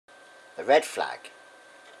The Red Flag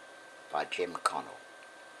by Jim Connell.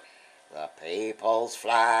 The people's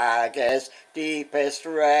flag is deepest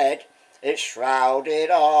red, it's shrouded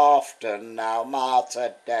often, now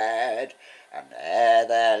martyred dead, and ere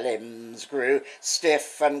their limbs grew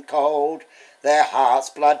stiff and cold, their heart's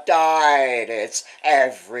blood dyed its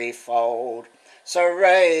every fold. So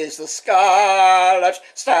raise the scarlet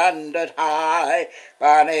standard high,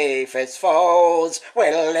 beneath its folds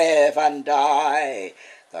we'll live and die.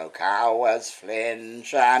 Though cowards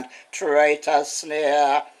flinch and traitors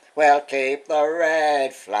sneer, we'll keep the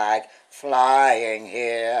red flag flying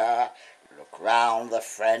here. Look round, the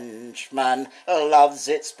Frenchman loves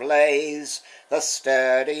its blaze, the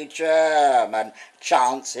sturdy German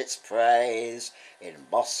chants its praise. In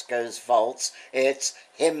Moscow's vaults its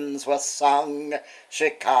hymns were sung,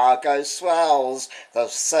 Chicago swells the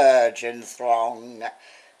surging throng.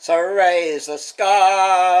 So raise the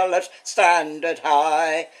scarlet standard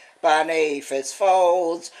high, beneath its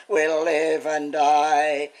folds we'll live and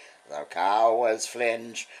die. Though cowards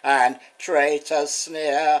flinch and traitors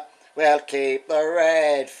sneer, we'll keep the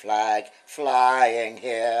red flag flying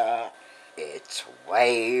here. It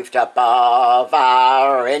waved above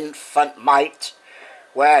our infant might,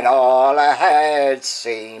 when all ahead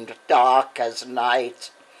seemed dark as night.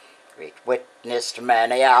 It witnessed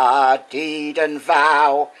many a deed and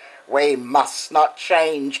vow, we must not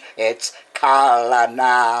change its colour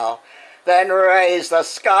now. Then raise the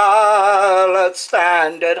scarlet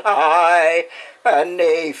standard high,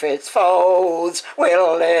 beneath its folds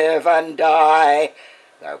we'll live and die.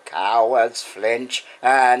 Though cowards flinch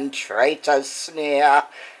and traitors sneer,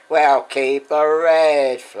 we'll keep the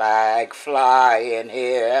red flag flying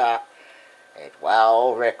here. It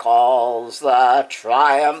well recalls the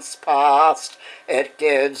triumphs past, it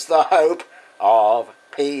gives the hope of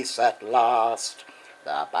peace at last.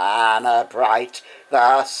 The banner bright,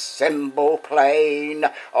 the symbol plain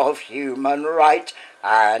of human right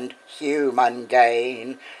and human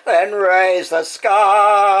gain. Then raise the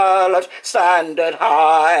scarlet standard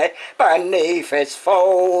high, beneath its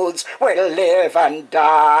folds we'll live and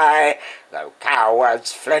die. Though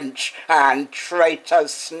cowards flinch and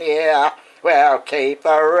traitors sneer, we'll keep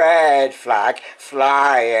the red flag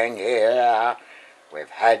flying here. With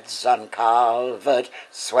heads uncovered,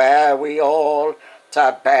 swear we all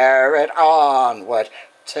to bear it onward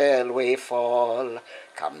till we fall.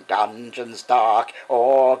 Come dungeons dark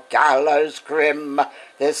or gallows grim,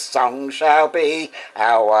 this song shall be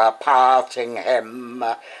our parting hymn.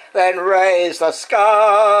 Then raise the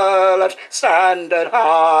scarlet standard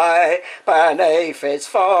high, beneath its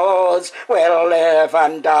folds we'll live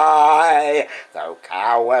and die. Though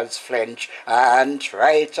cowards flinch and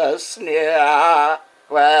traitors sneer,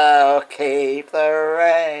 we'll keep the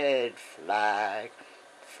red flag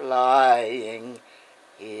flying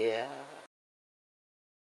here.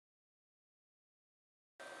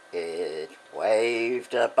 It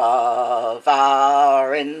waved above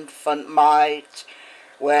our infant might,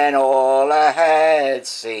 when all ahead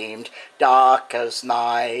seemed dark as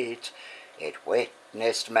night. It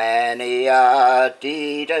witnessed many a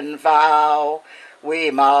deed and vow,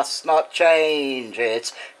 we must not change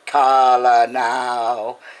its colour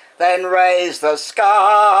now. Then raise the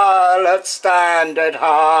scarlet standard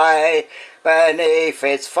high, beneath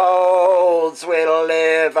its folds we'll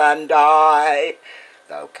live and die.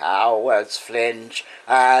 Though cowards flinch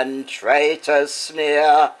and traitors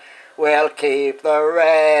sneer, we'll keep the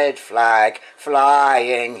red flag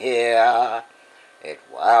flying here. It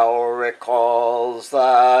well recalls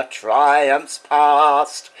the triumphs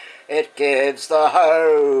past, it gives the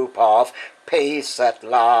hope of peace at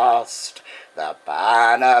last. The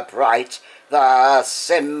banner bright, the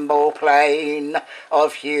symbol plain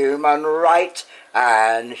of human right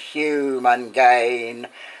and human gain.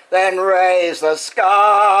 Then raise the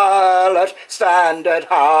scarlet standard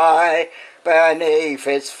high, beneath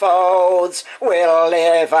its folds we'll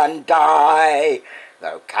live and die.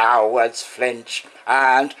 Though cowards flinch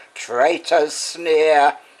and traitors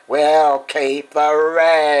sneer, we'll keep the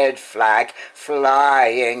red flag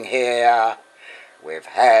flying here. With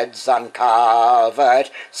heads uncovered,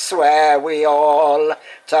 swear we all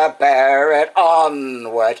to bear it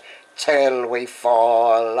onward till we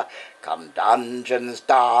fall. Come dungeons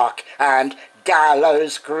dark and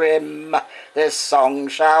gallows grim, this song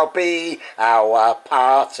shall be our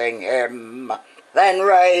parting hymn. Then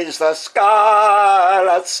raise the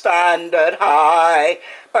scarlet standard high,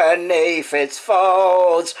 beneath its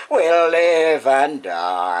folds we'll live and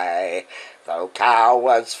die. Though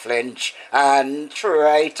cowards flinch and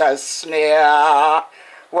traitors sneer,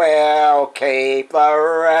 we'll keep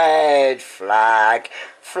the red flag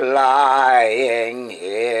flying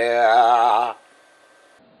here.